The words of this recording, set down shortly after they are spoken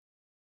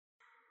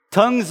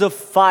tongues of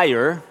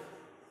fire,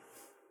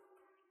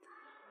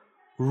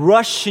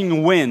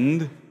 rushing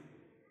wind,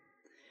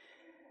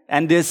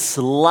 and this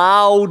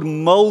loud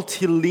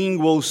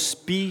multilingual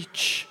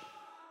speech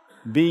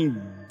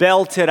being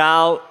belted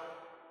out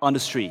on the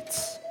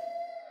streets.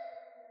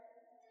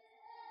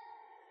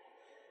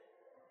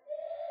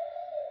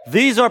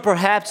 These are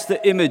perhaps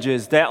the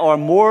images that are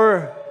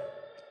more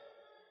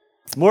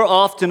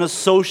often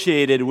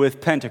associated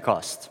with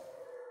Pentecost.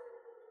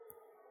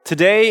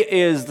 Today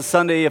is the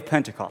Sunday of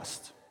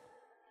Pentecost.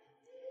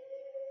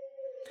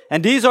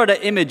 And these are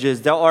the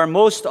images that are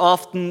most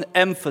often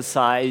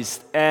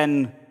emphasized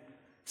and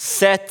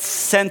set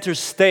center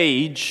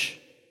stage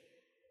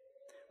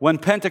when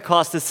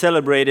Pentecost is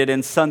celebrated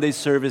in Sunday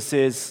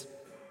services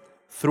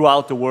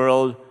throughout the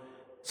world,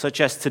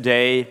 such as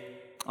today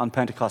on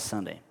Pentecost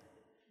Sunday.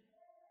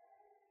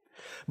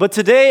 But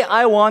today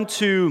I want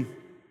to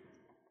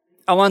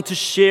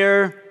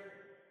share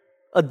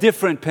a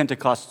different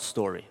Pentecost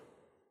story.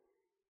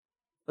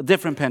 A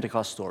different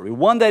Pentecost story.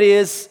 One that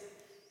is,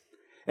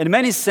 in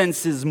many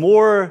senses,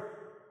 more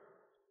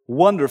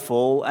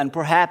wonderful and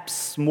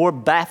perhaps more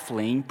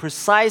baffling,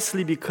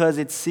 precisely because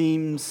it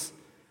seems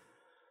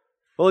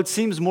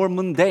more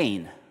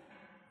mundane.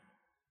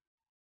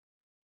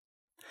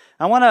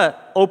 I want to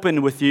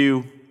open with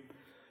you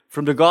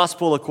from the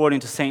Gospel according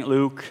to St.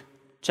 Luke,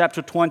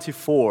 chapter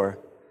 24,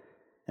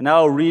 and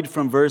I'll read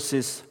from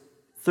verses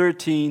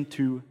 13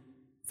 to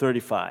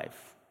 35.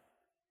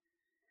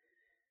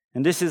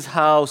 And this is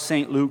how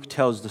St. Luke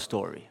tells the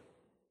story.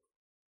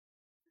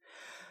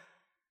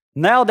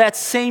 Now that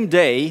same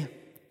day,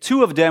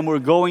 two of them were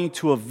going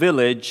to a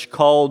village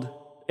called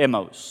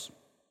Emmaus,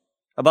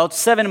 about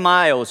 7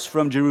 miles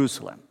from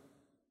Jerusalem.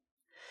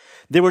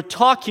 They were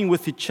talking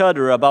with each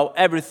other about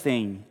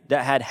everything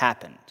that had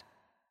happened.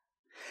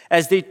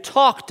 As they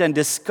talked and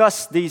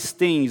discussed these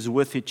things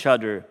with each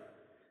other,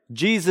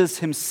 Jesus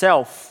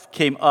himself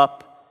came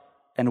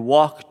up and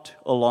walked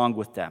along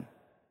with them.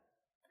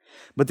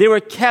 But they were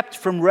kept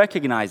from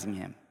recognizing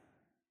him.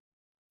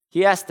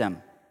 He asked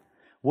them,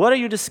 "What are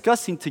you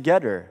discussing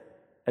together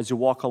as you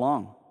walk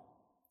along?"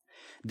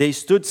 They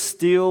stood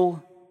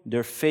still,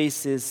 their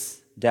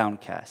faces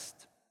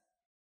downcast.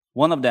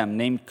 One of them,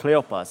 named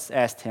Cleopas,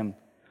 asked him,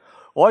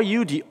 "Are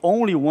you the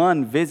only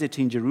one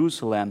visiting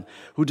Jerusalem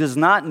who does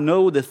not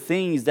know the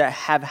things that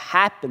have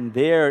happened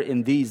there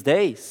in these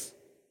days?"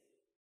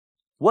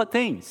 "What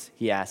things?"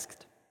 he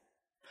asked.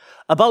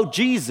 "About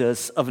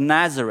Jesus of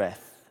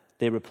Nazareth,"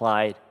 they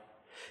replied.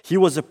 "He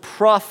was a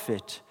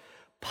prophet,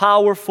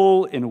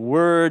 powerful in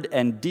word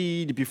and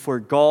deed before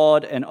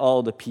God and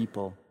all the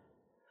people.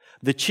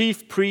 The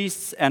chief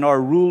priests and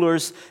our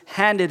rulers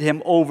handed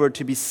him over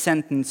to be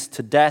sentenced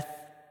to death,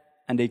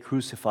 and they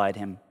crucified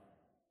him.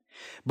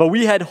 But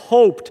we had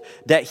hoped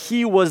that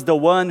he was the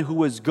one who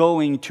was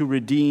going to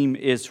redeem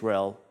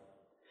Israel.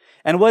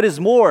 And what is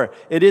more,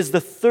 it is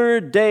the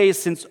 3rd day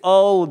since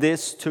all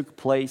this took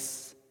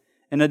place.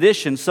 In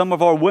addition, some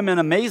of our women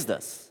amazed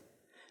us.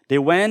 They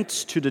went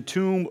to the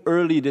tomb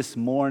early this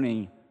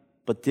morning,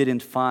 but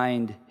didn't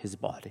find his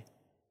body.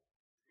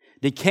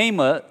 They came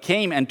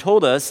and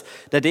told us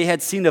that they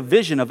had seen a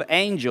vision of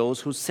angels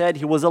who said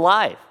he was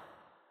alive.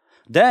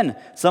 Then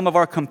some of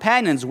our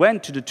companions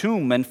went to the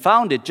tomb and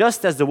found it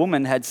just as the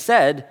woman had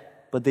said,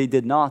 but they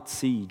did not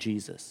see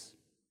Jesus."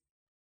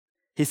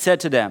 He said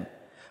to them,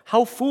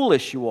 "How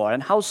foolish you are,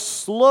 and how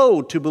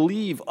slow to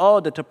believe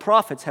all that the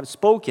prophets have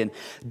spoken.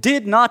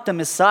 Did not the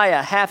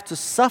Messiah have to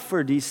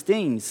suffer these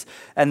things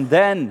and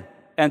then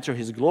enter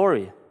his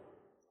glory?"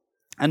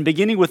 And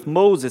beginning with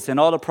Moses and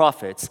all the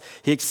prophets,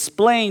 he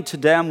explained to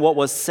them what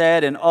was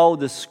said in all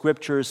the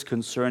scriptures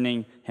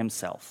concerning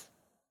himself.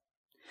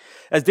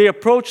 As they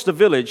approached the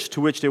village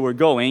to which they were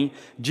going,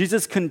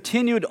 Jesus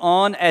continued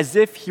on as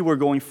if he were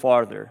going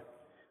farther.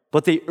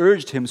 But they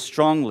urged him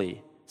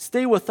strongly,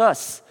 "Stay with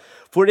us,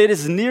 for it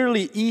is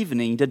nearly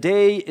evening, the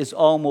day is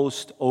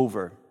almost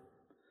over."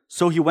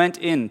 So he went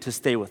in to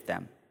stay with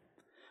them.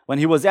 When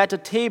he was at the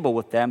table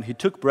with them, he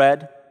took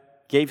bread,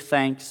 gave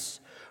thanks,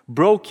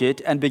 broke it,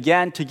 and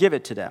began to give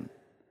it to them.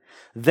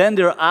 Then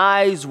their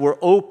eyes were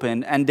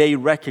opened, and they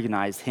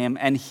recognized him,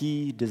 and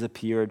he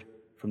disappeared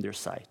from their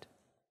sight.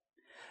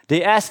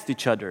 They asked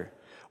each other,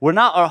 "Were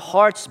not our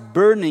hearts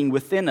burning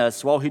within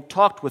us while he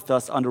talked with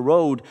us on the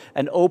road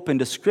and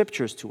opened the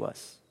scriptures to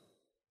us?"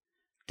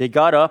 They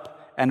got up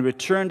and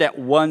returned at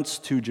once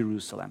to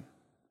Jerusalem.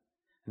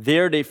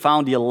 There they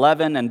found the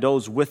 11 and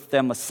those with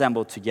them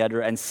assembled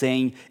together and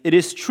saying, "It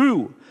is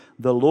true,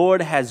 the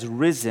Lord has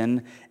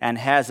risen and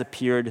has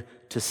appeared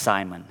to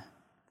Simon."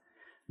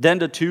 Then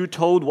the two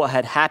told what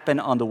had happened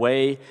on the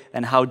way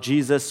and how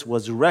Jesus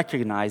was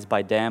recognized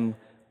by them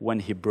when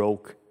he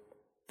broke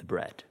the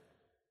bread.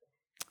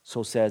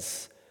 So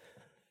says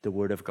the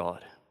word of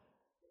God.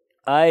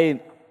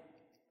 I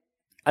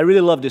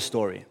really love this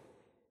story.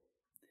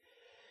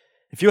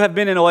 If you have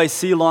been in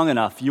OIC long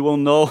enough, you will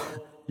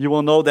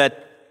know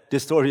that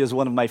this story is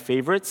one of my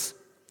favorites.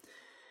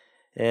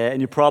 And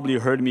you probably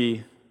heard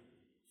me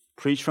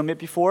preach from it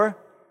before.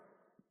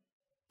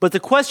 But the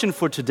question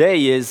for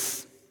today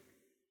is,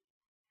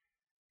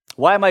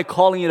 Why am I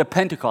calling it a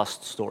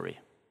Pentecost story?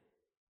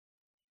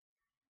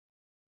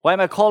 Why am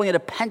I calling it a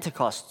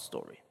Pentecost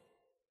story?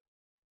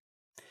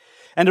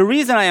 And the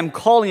reason I am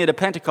calling it a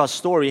Pentecost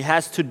story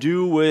has to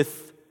do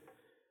with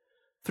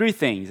three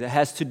things. It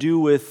has to do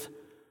with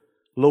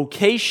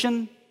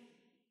location,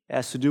 it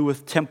has to do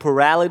with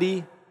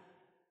temporality,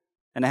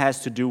 and it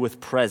has to do with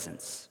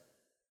presence.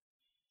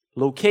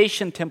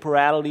 Location,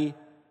 temporality,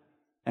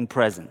 and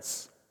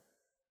presence.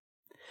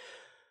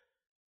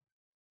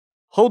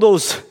 Hold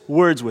those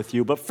words with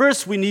you, but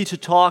first we need to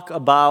talk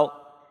about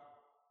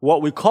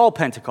what we call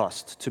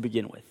Pentecost to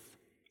begin with,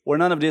 or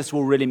none of this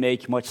will really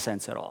make much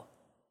sense at all.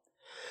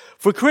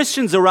 For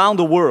Christians around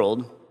the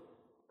world,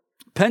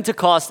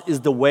 Pentecost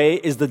is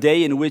the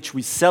day in which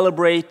we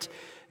celebrate,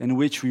 in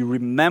which we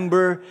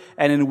remember,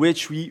 and in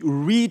which we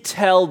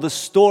retell the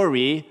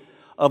story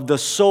of the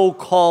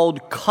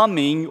so-called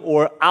coming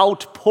or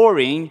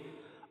outpouring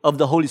of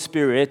the Holy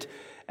Spirit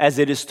as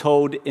it is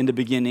told in the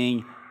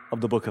beginning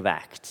of the book of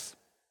Acts.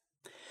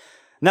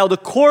 Now, the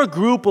core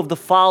group of the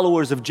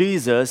followers of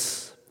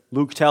Jesus,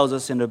 Luke tells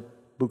us in the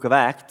book of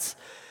Acts,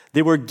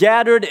 they were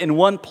gathered in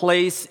one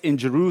place in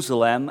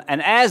Jerusalem,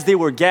 and as they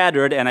were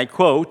gathered, and I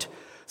quote,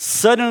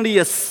 "Suddenly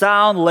a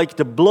sound like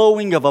the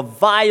blowing of a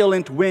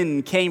violent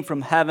wind came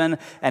from heaven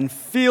and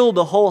filled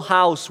the whole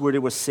house where they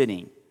were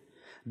sitting.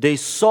 They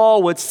saw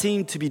what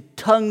seemed to be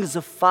tongues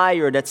of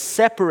fire that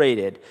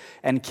separated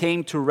and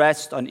came to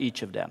rest on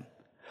each of them.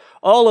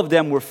 All of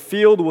them were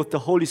filled with the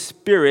Holy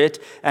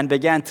Spirit and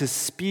began to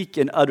speak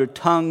in other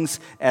tongues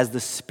as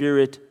the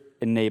Spirit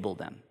enabled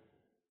them."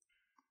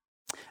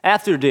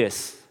 After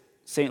this,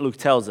 St. Luke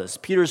tells us,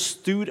 Peter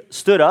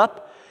stood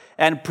up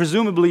and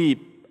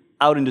presumably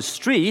out in the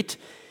street,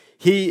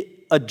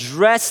 he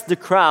addressed the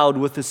crowd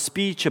with a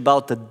speech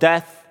about the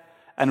death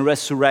and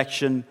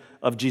resurrection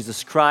of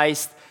Jesus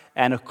Christ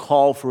and a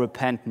call for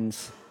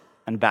repentance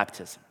and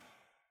baptism.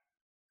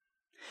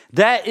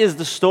 That is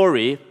the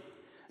story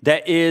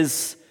that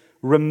is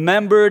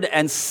remembered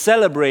and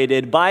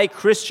celebrated by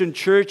Christian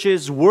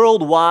churches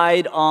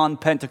worldwide on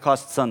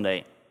Pentecost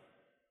Sunday.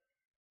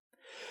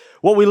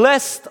 What we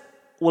less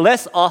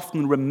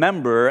often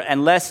remember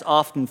and less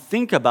often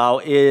think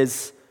about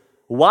is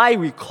why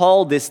we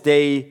call this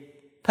day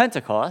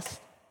Pentecost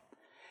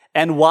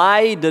and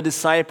why the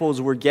disciples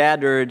were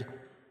gathered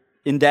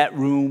in that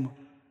room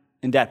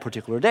in that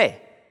particular day.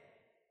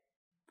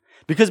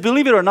 Because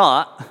believe it or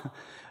not,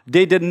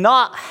 they did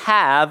not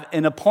have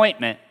an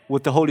appointment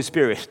with the Holy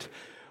Spirit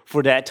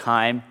for that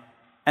time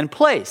and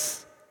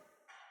place.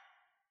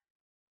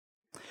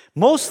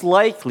 Most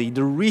likely,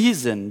 the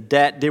reason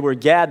that they were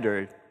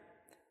gathered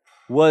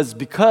was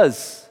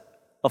because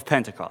of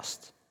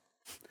Pentecost,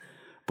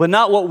 but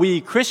not what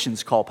we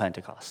Christians call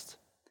Pentecost.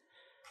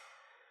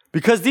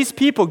 Because these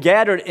people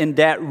gathered in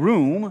that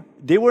room,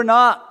 they were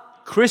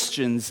not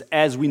Christians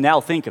as we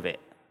now think of it.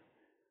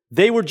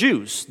 They were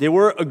Jews. They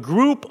were a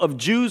group of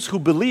Jews who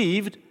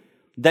believed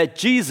that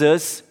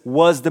Jesus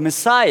was the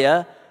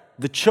Messiah,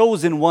 the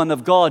chosen one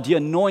of God, the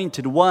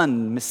anointed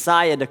one,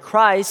 Messiah, the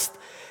Christ,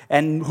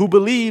 and who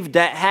believed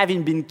that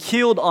having been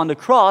killed on the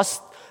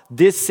cross,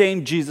 this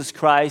same Jesus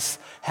Christ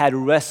had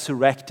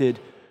resurrected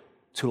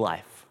to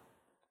life.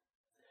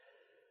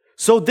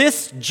 So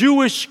this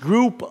Jewish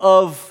group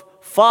of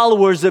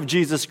followers of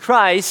Jesus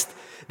Christ,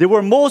 they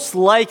were most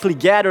likely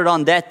gathered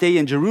on that day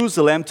in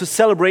Jerusalem to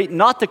celebrate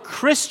not the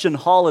Christian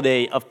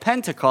holiday of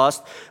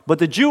Pentecost, but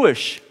the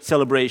Jewish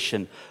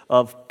celebration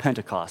of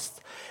Pentecost.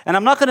 And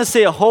I'm not going to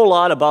say a whole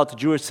lot about the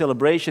Jewish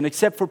celebration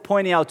except for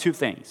pointing out two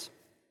things.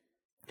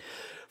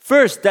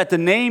 First, that the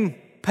name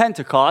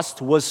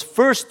Pentecost was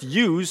first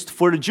used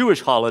for the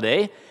Jewish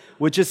holiday,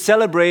 which is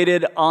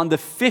celebrated on the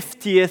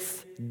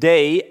 50th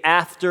day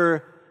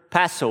after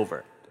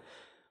Passover,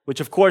 which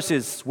of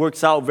course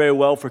works out very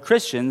well for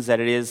Christians, that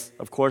it is,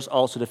 of course,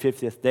 also the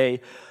 50th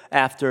day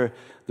after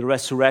the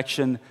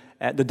resurrection,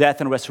 the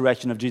death and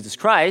resurrection of Jesus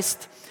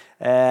Christ.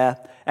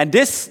 And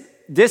this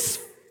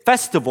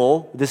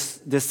festival,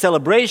 this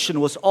celebration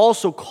was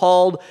also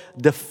called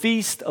the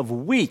Feast of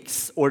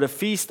Weeks, or the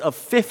Feast of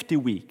 50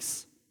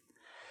 Weeks.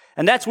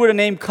 And that's where the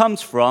name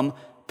comes from.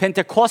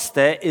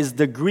 Pentekoste is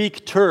the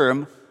Greek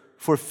term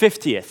for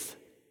 50th.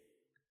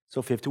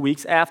 So 50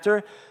 weeks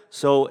after.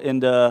 So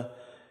in the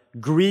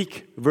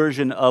Greek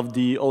version of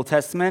the Old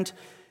Testament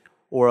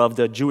or of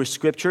the Jewish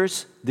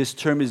scriptures, this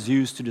term is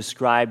used to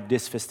describe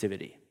this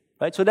festivity.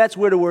 Right? So that's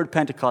where the word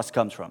Pentecost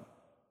comes from.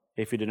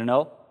 If you didn't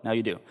know, now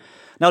you do.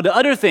 Now the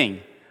other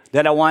thing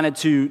that I wanted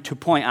to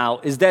point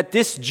out is that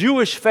this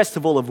Jewish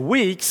festival of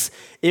weeks,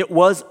 it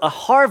was a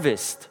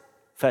harvest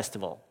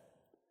festival.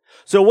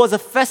 So it was a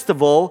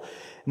festival,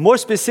 more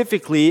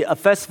specifically, a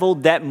festival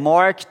that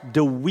marked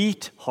the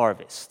wheat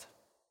harvest.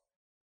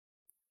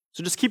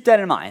 So just keep that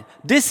in mind.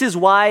 This is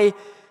why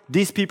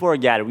these people are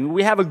gathering.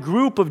 We have a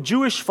group of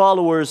Jewish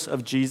followers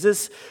of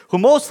Jesus who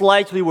most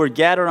likely were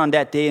gathered on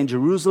that day in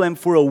Jerusalem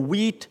for a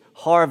wheat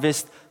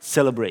harvest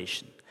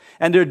celebration.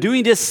 And they're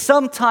doing this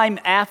sometime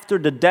after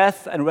the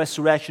death and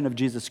resurrection of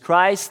Jesus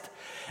Christ.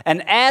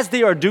 And as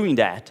they are doing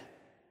that,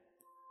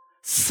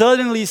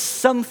 suddenly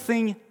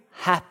something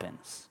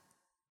happens.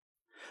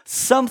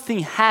 Something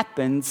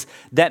happens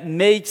that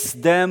makes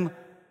them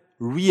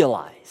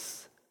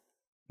realize,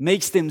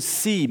 makes them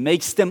see,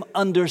 makes them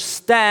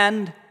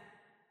understand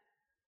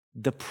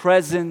the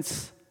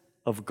presence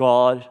of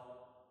God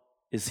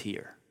is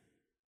here.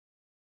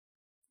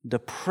 The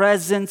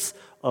presence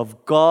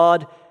of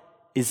God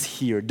is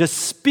here. The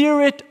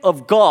Spirit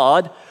of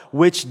God,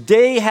 which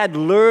they had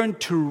learned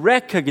to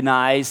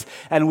recognize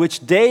and which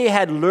they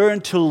had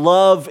learned to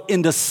love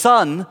in the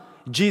Son,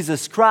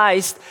 Jesus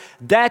Christ,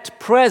 that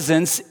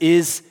presence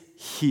is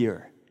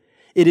here.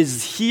 It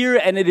is here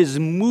and it is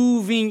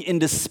moving in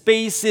the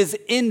spaces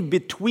in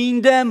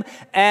between them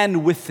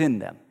and within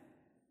them.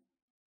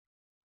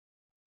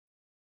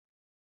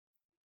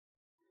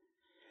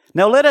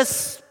 Now let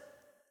us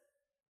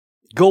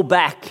go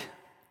back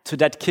to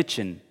that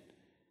kitchen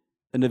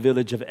in the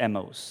village of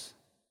Emmaus.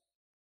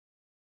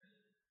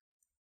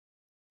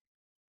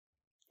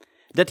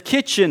 That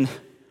kitchen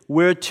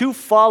where two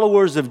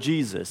followers of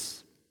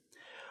Jesus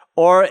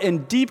are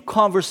in deep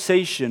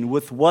conversation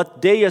with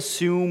what they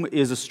assume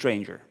is a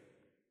stranger.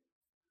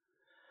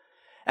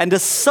 And the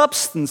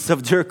substance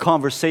of their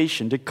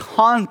conversation, the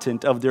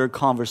content of their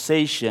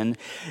conversation,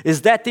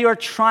 is that they are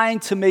trying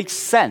to make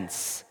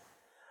sense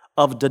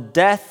of the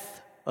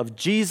death of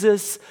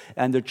Jesus,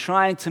 and they're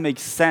trying to make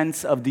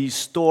sense of these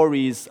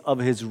stories of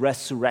his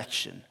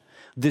resurrection.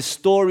 The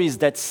stories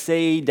that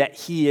say that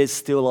he is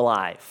still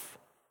alive,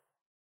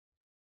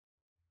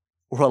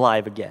 or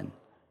alive again.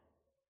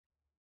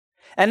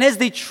 And as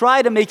they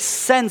try to make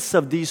sense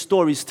of these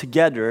stories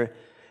together,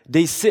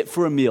 they sit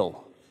for a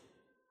meal.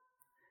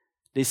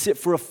 They sit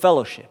for a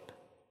fellowship.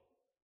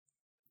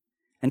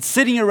 And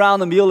sitting around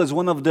the meal is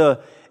one of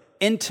the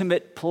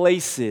intimate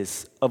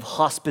places of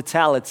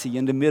hospitality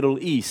in the Middle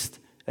East,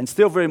 and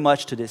still very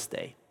much to this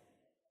day.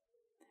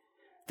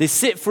 They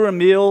sit for a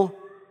meal,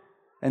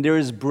 and there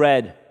is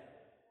bread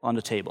on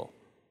the table.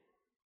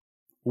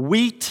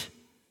 Wheat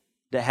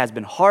that has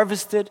been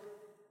harvested,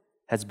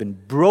 has been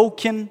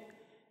broken,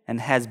 and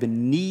has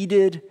been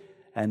kneaded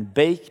and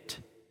baked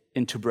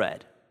into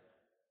bread.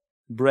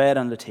 Bread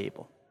on the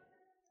table.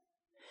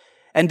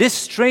 And this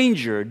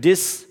stranger,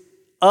 this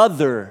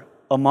other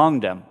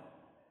among them,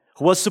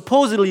 who was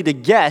supposedly the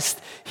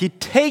guest, he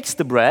takes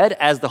the bread,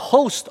 as the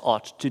host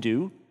ought to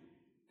do,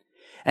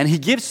 and he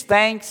gives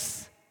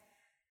thanks,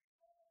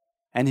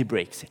 and he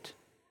breaks it.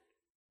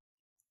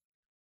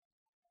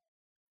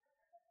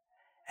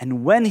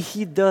 And when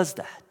he does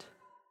that,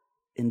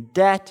 in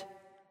that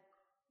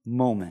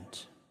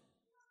moment,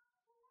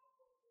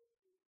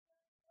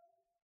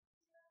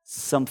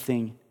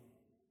 something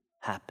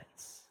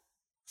happens.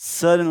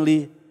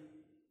 Suddenly,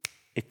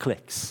 it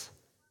clicks.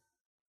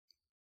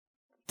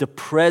 The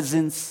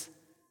presence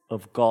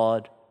of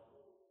God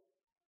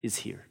is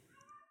here.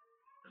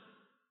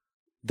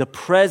 The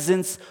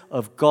presence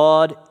of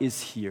God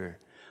is here.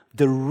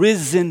 The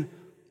risen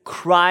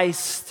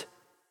Christ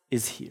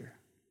is here.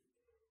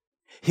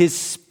 His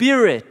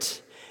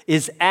Spirit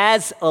is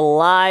as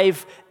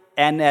alive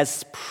and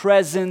as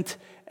present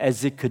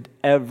as it could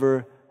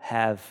ever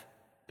have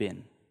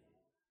been.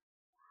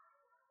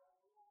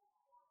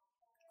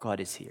 God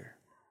is here.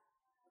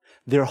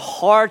 Their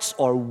hearts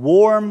are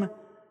warm.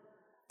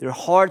 Their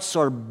hearts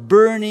are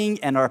burning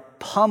and are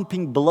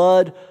pumping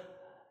blood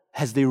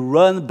as they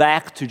run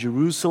back to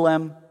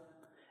Jerusalem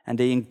and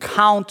they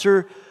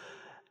encounter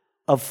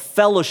a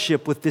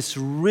fellowship with this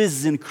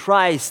risen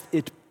Christ.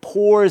 It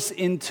pours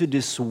into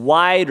this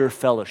wider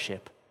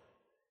fellowship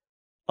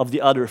of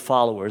the other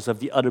followers, of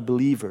the other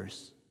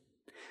believers.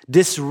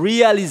 This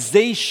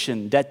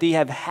realization that they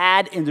have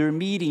had in their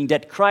meeting,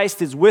 that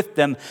Christ is with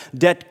them,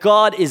 that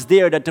God is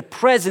there, that the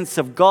presence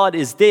of God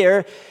is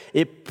there,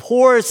 it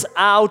pours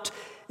out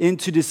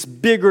into this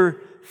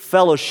bigger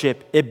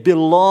fellowship. It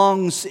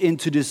belongs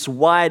into this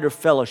wider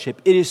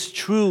fellowship. It is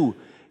true.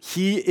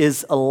 He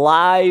is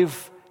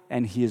alive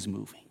and he is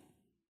moving.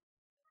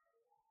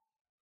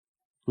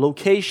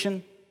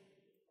 Location,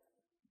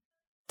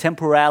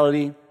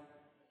 temporality,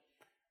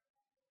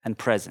 and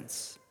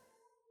presence.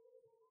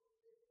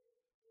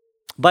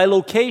 By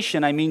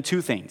location, I mean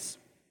two things.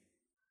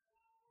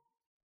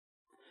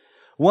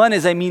 One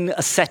is, I mean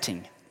a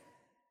setting.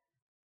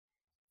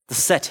 The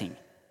setting.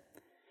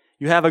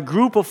 You have a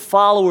group of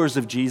followers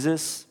of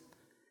Jesus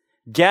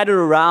gathered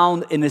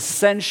around an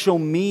essential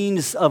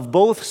means of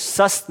both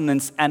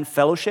sustenance and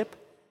fellowship.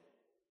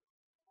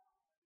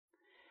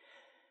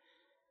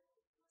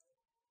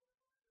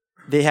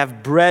 They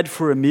have bread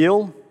for a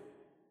meal,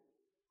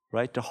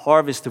 right? The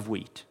harvest of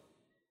wheat.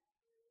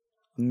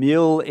 A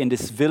meal in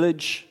this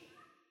village,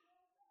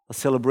 a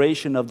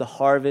celebration of the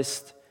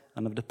harvest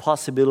and of the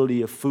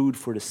possibility of food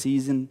for the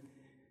season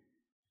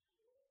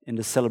in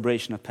the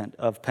celebration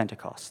of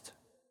Pentecost.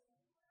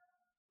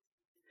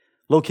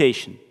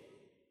 Location,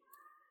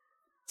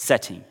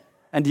 setting.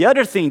 And the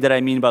other thing that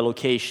I mean by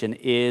location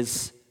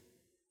is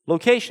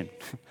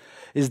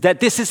that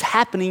this is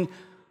happening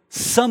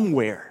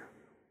somewhere.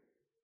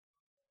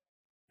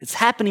 It's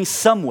happening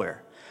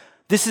somewhere.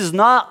 This is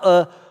not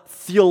a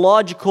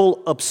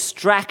theological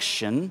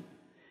abstraction.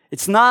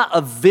 It's not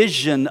a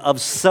vision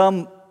of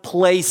some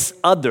place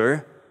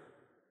other.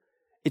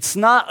 It's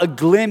not a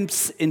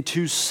glimpse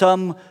into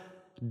some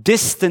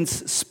distant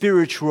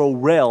spiritual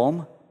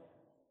realm.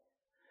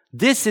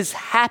 This is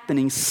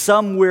happening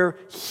somewhere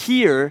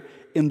here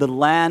in the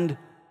land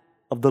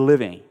of the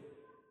living.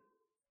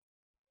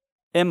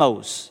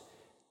 Emmaus,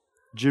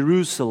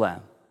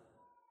 Jerusalem.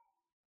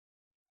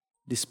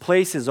 These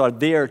places are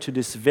there to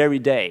this very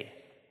day.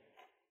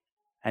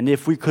 And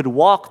if we could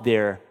walk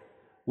there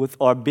with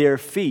our bare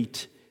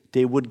feet,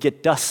 they would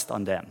get dust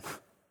on them.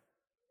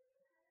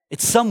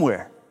 It's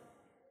somewhere.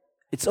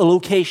 It's a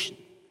location.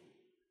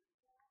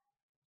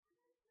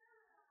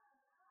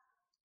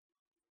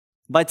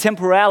 By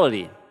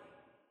temporality,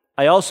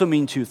 I also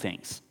mean two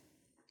things.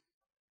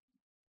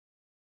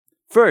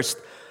 First,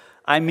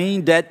 I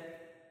mean that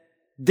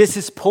this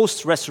is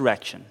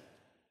post-resurrection.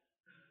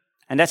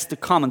 And that's the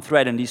common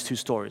thread in these two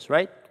stories,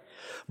 right?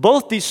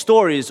 Both these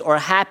stories are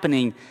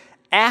happening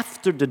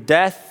after the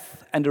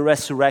death and the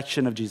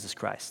resurrection of Jesus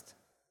Christ.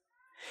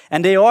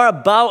 And they are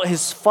about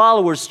his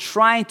followers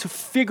trying to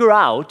figure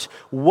out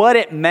what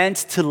it meant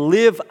to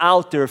live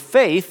out their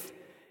faith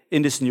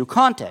in this new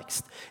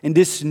context, in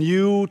this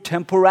new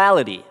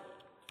temporality,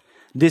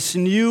 this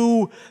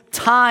new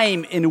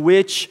time in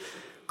which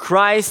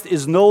Christ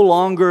is no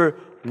longer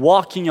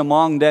walking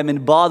among them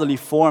in bodily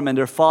form and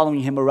they're following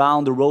him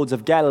around the roads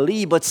of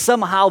Galilee, but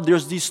somehow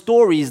there's these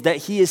stories that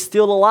he is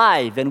still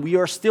alive and we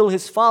are still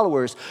his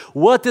followers.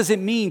 What does it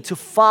mean to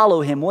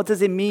follow him? What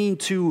does it mean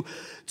to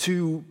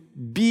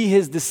be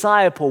his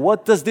disciple?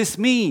 What does this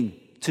mean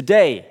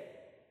today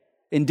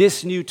in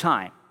this new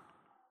time?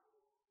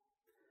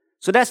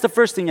 So that's the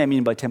first thing I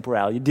mean by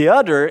temporality. The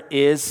other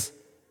is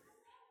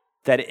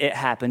that it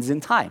happens in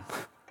time.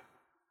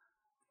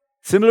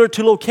 Similar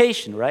to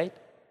location, right?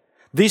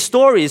 These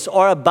stories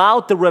are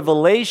about the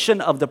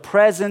revelation of the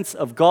presence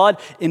of God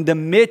in the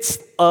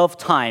midst of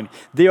time.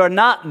 They are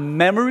not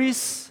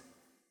memories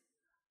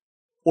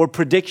or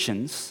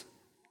predictions.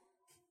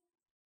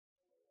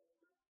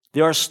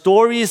 They are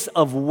stories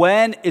of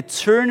when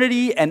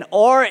eternity and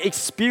our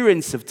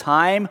experience of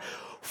time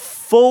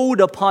fold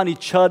upon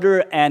each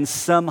other and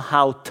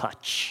somehow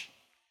touch.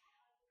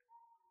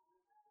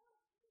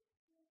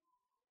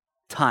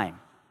 Time.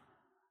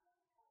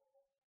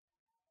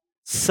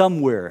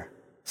 Somewhere,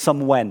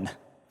 somewhen,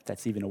 if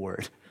that's even a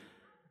word.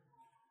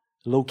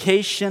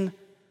 Location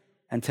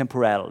and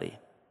temporality.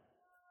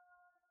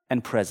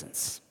 And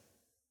presence.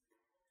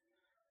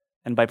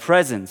 And by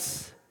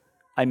presence,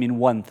 I mean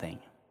one thing.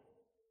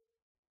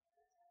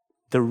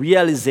 The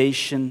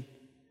realization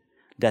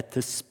that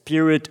the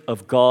Spirit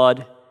of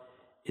God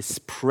is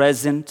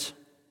present.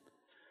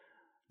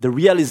 The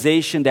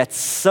realization that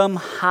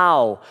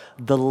somehow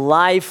the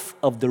life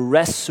of the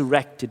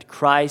resurrected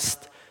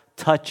Christ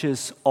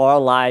touches our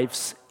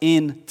lives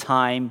in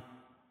time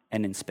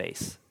and in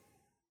space.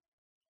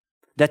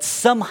 That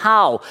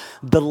somehow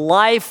the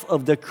life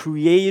of the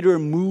Creator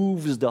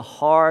moves the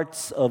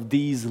hearts of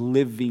these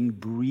living,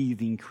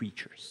 breathing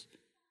creatures.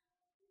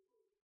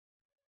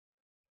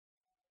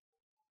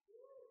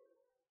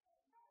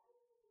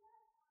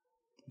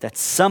 That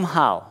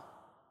somehow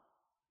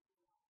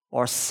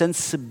our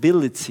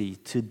sensibility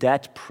to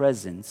that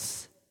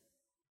presence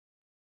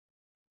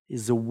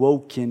is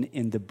awoken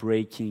in the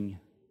breaking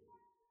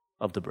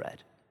of the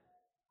bread.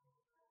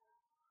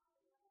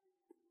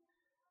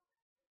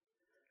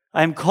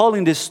 I'm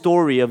calling this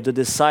story of the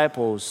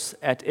disciples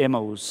at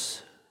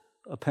Emmaus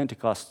a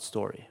Pentecost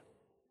story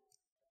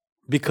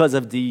because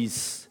of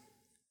these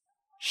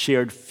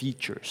shared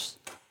features,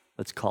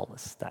 let's call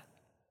this that,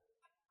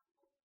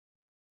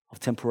 of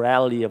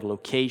temporality, of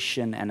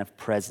location, and of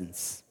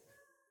presence.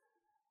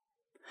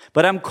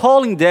 But I'm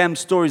calling them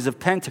stories of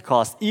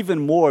Pentecost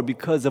even more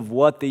because of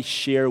what they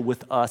share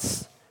with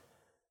us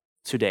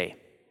today.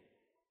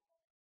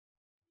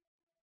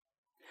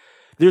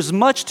 There's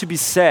much to be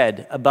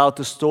said about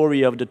the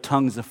story of the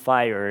tongues of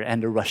fire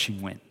and the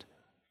rushing wind.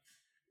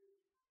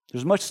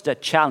 There's much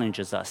that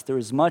challenges us. There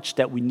is much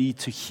that we need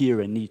to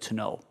hear and need to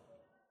know.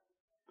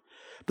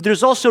 But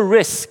there's also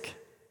risk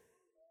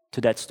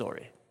to that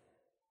story.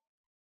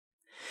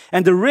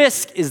 And the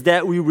risk is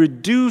that we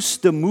reduce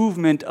the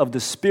movement of the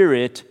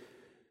Spirit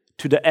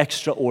to the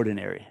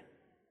extraordinary.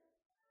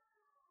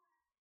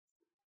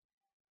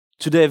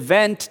 To the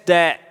event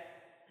that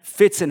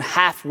fits in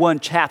half one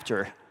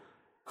chapter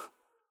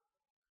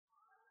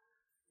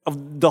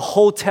of the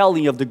whole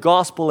telling of the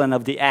gospel and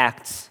of the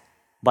Acts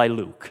by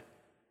Luke.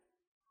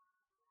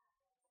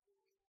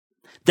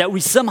 That we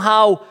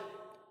somehow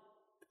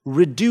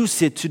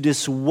reduce it to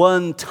this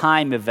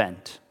one-time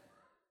event.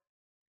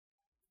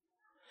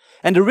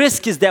 And the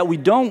risk is that we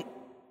don't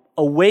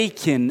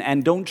awaken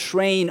and don't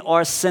train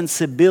our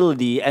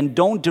sensibility and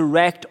don't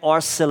direct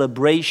our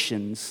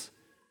celebrations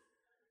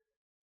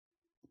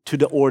to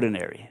the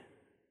ordinary,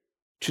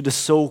 to the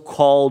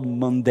so-called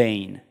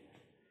mundane,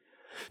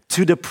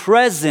 to the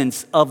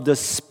presence of the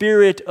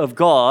Spirit of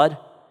God,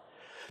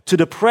 to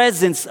the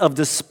presence of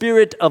the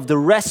Spirit of the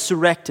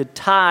resurrected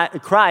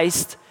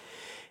Christ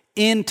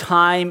in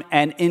time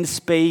and in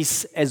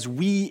space as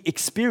we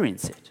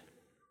experience it.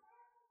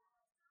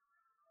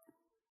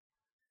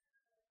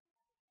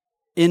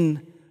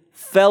 In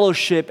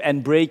fellowship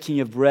and breaking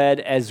of bread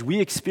as we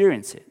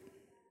experience it.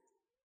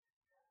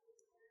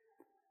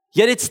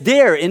 Yet it's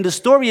there in the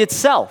story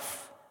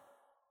itself.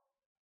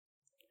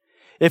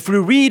 If we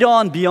read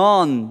on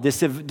beyond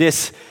this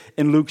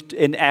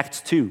in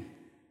Acts 2,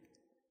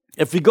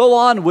 if we go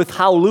on with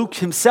how Luke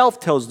himself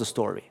tells the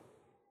story,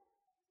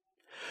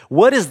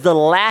 what is the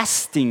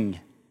lasting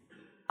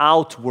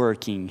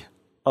outworking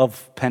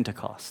of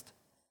Pentecost?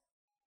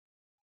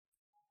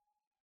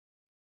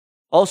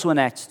 Also in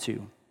Acts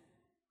 2.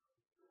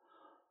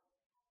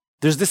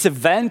 There's this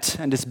event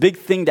and this big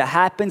thing that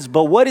happens,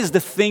 but what is the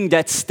thing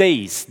that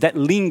stays, that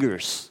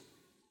lingers,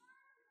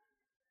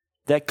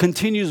 that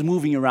continues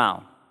moving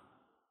around?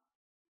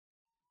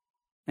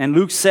 And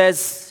Luke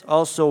says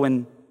also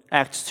in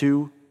Acts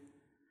 2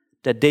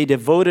 that they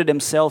devoted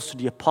themselves to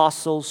the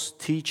apostles'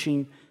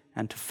 teaching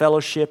and to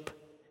fellowship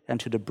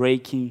and to the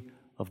breaking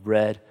of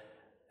bread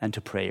and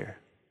to prayer.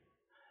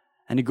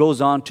 And he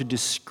goes on to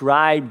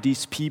describe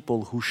these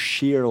people who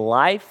share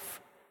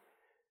life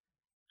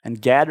and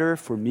gather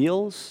for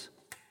meals,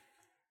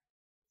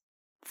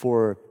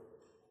 for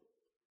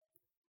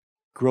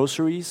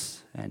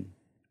groceries and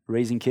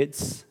raising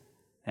kids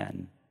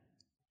and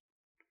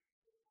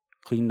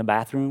cleaning the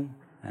bathroom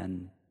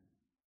and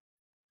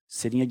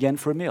sitting again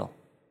for a meal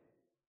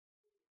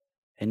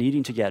and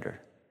eating together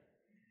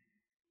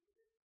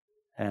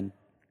and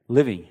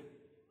living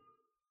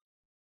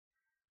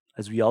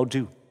as we all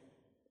do,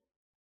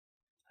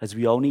 as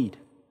we all need.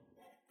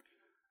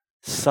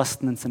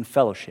 Sustenance and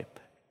fellowship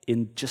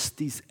in just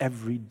these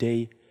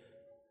everyday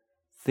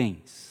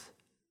things.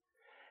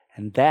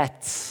 And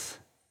that's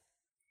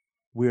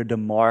where the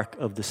mark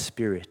of the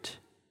Spirit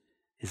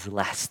is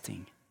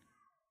lasting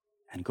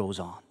and goes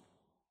on.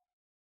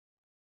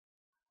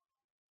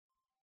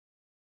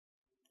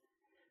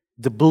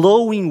 The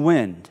blowing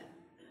wind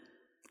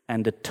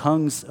and the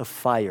tongues of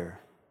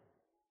fire,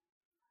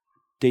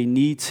 they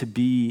need to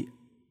be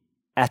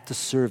at the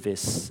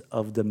service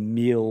of the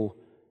meal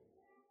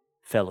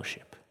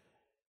fellowship,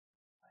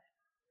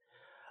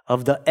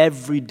 of the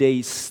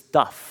everyday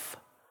stuff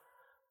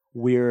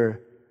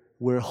where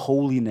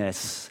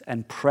holiness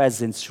and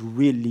presence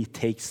really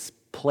takes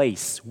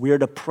place, where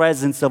the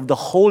presence of the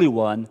Holy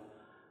One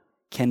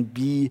can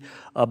be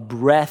a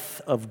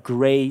breath of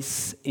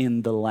grace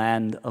in the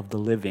land of the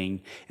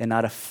living and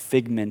not a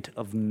figment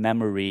of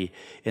memory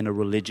in a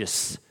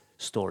religious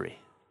story.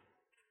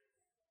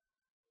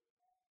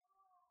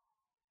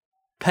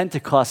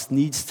 Pentecost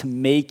needs to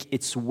make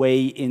its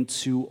way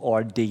into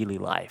our daily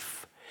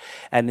life.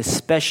 And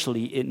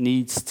especially it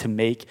needs to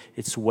make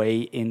its way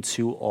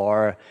into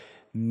our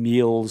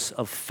meals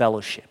of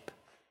fellowship.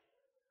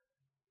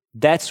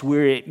 That's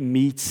where it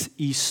meets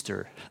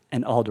Easter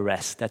and all the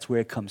rest. That's where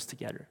it comes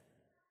together.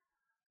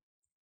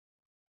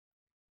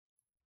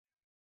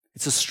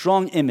 It's a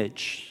strong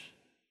image.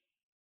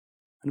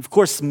 And of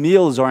course,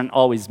 meals aren't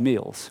always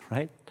meals,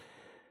 right?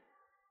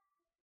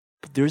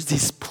 But there's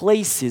these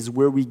places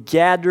where we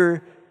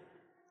gather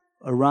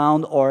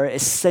around our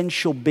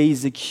essential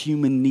basic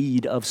human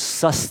need of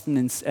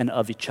sustenance and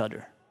of each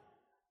other.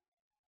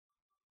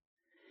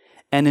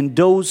 And in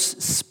those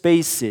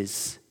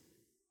spaces,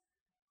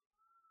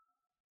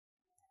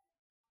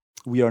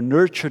 we are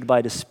nurtured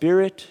by the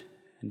Spirit,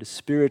 and the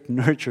Spirit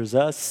nurtures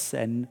us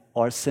and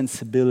our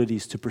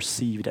sensibilities to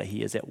perceive that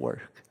He is at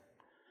work,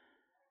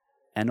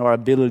 and our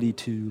ability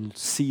to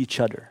see each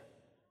other.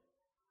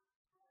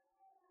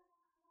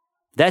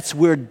 That's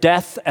where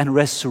death and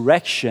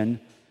resurrection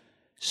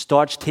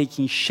starts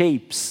taking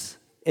shapes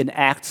in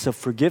acts of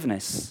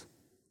forgiveness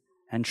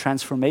and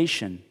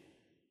transformation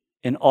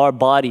in our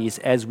bodies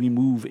as we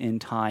move in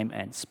time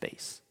and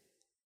space.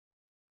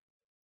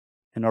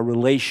 In our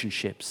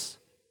relationships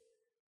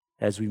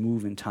as we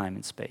move in time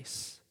and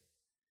space.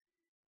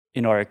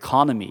 In our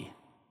economy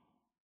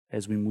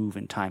as we move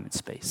in time and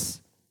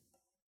space.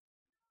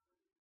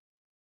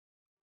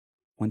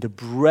 When the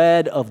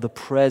bread of the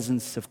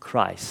presence of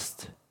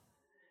Christ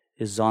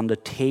is on the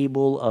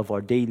table of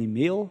our daily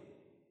meal,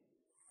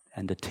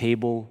 and the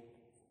table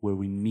where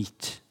we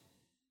meet.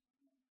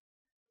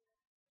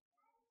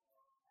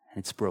 And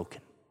it's broken.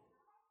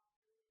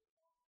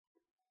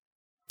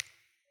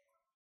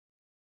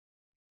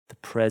 The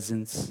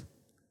presence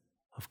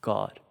of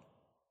God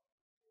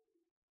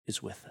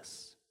is with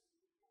us.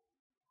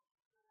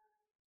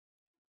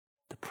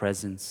 The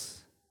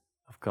presence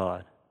of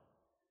God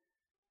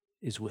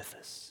is with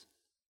us.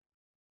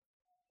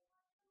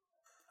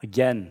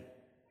 Again,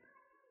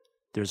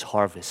 there's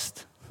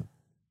harvest.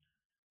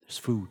 There's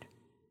food.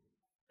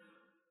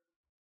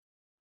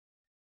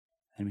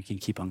 And we can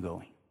keep on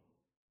going.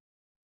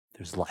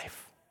 There's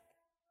life.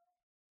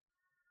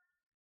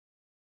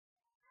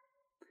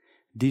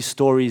 These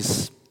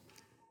stories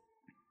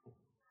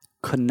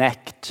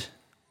connect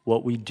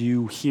what we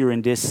do here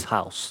in this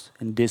house,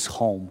 in this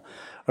home,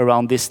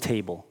 around this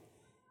table.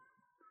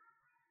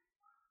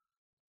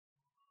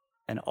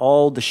 And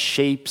all the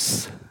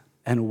shapes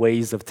and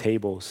ways of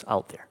tables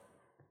out there.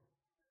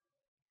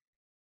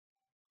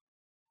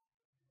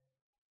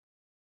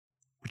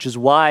 Which is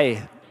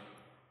why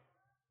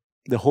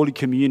the Holy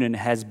Communion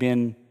has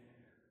been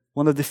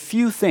one of the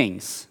few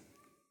things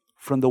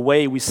from the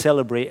way we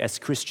celebrate as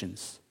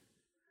Christians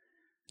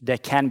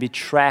that can be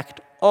tracked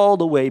all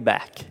the way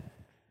back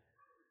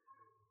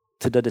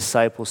to the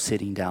disciples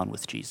sitting down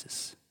with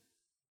Jesus.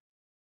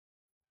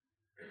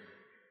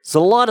 There's a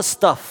lot of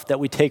stuff that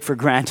we take for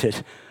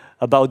granted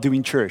about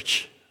doing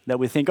church, that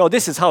we think, oh,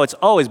 this is how it's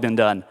always been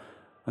done,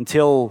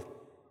 until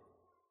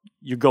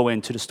you go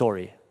into the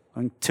story,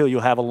 until you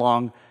have a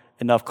long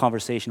enough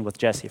conversation with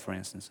Jesse, for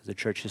instance, as a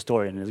church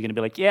historian, and he's going to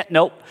be like, yeah,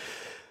 nope.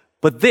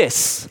 But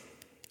this,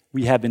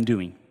 we have been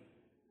doing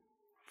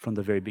from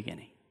the very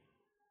beginning.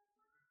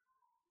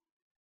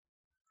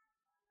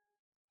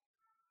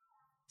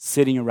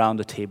 Sitting around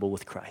the table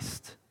with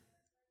Christ.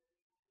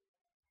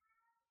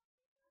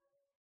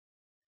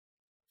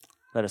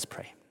 Let us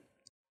pray.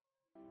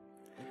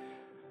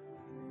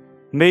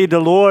 May the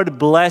Lord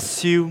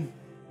bless you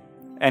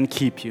and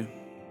keep you.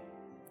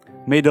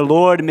 May the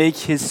Lord make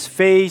his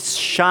face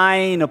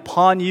shine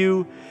upon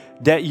you,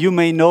 that you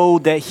may know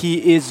that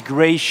he is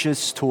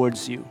gracious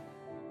towards you.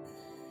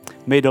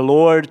 May the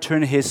Lord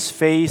turn his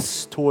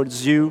face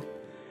towards you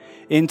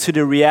into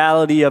the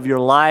reality of your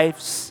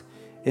lives,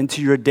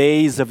 into your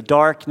days of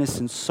darkness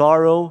and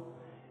sorrow,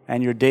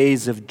 and your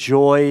days of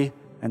joy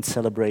and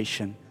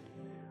celebration,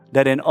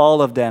 that in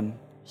all of them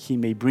he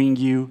may bring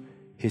you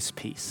his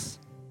peace.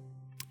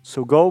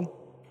 So go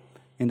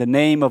in the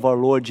name of our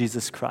Lord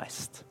Jesus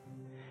Christ,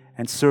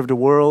 and serve the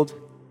world,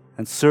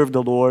 and serve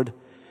the Lord,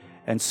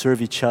 and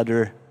serve each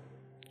other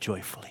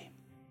joyfully.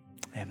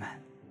 Amen.